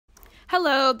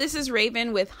Hello, this is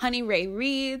Raven with Honey Ray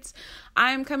Reads.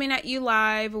 I'm coming at you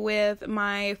live with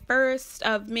my first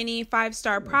of many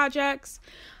 5-star projects.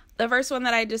 The first one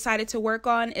that I decided to work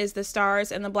on is The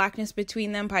Stars and the Blackness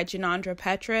Between Them by Junauda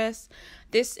Petrus.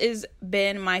 This has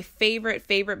been my favorite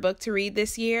book to read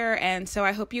this year, and so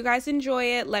I hope you guys enjoy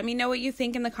it. Let me know what you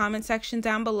think in the comment section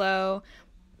down below.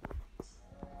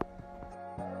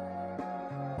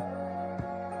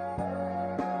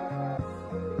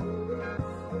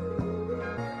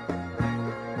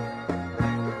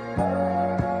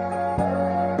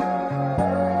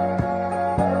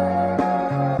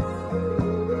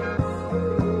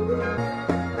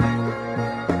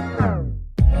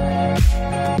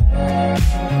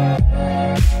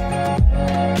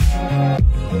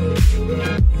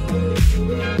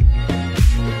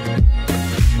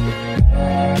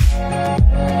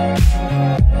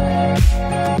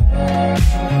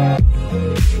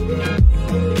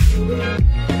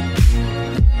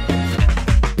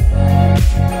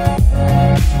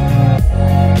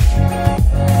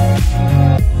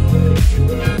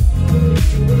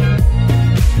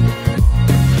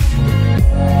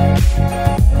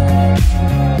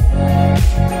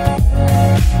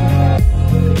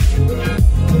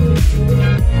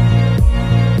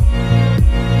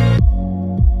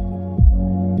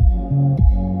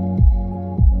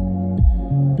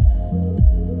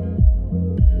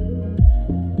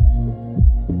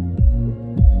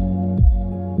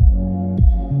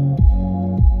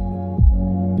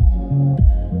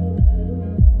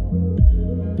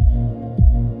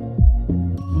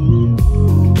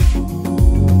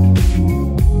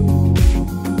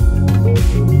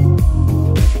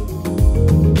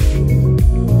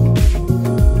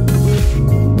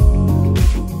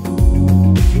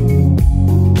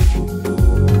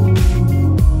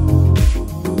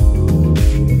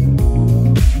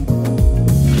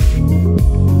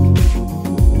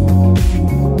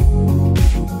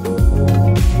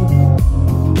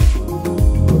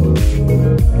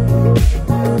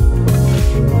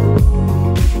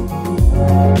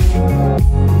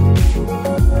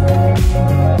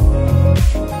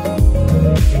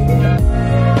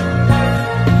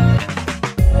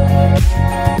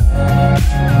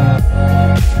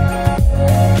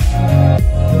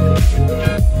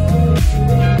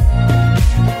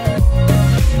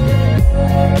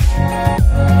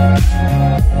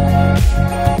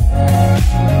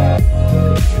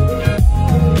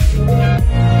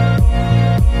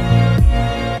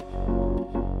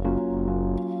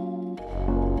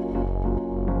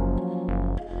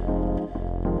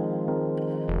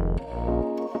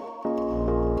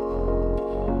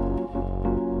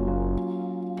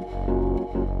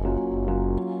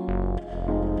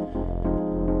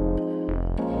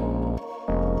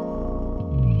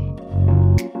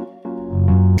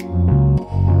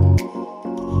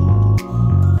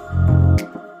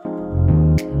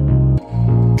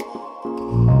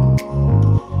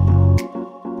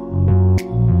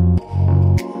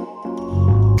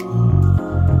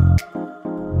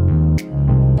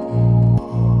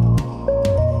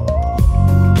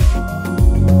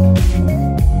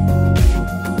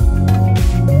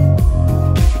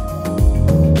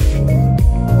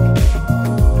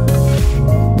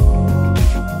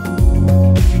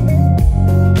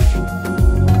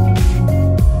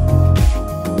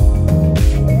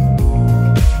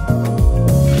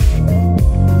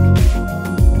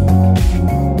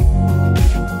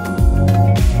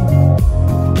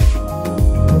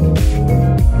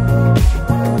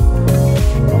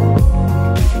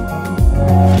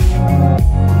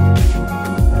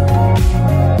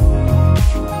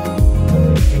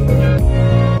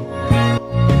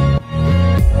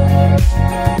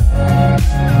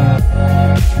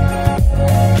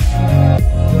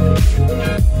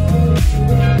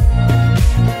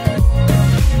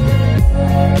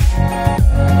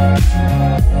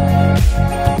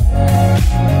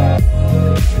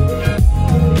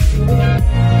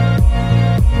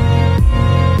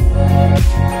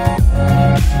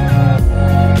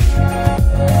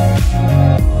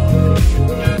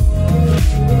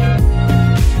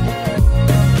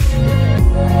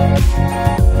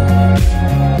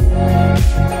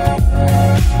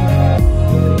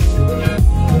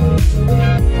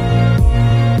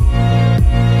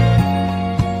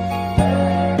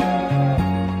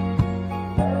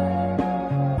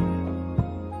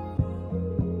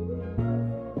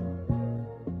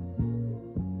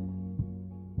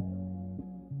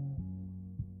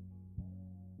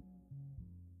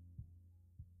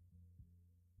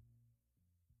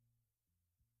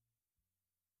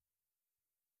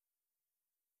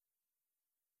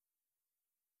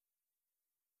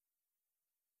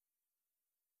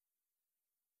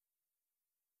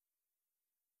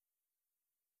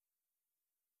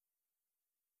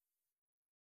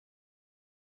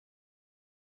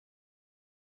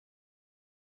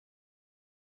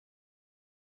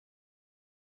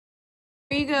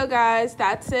 go, guys.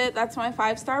 That's it. That's my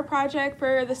 5-star project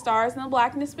for the stars and the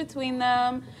blackness between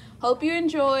them. Hope you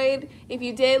enjoyed. If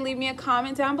you did, leave me a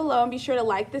comment down below and be sure to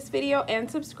like this video and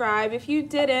subscribe. If you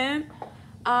didn't,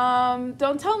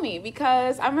 don't tell me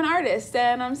because I'm an artist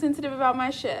and I'm sensitive about my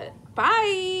shit.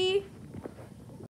 Bye.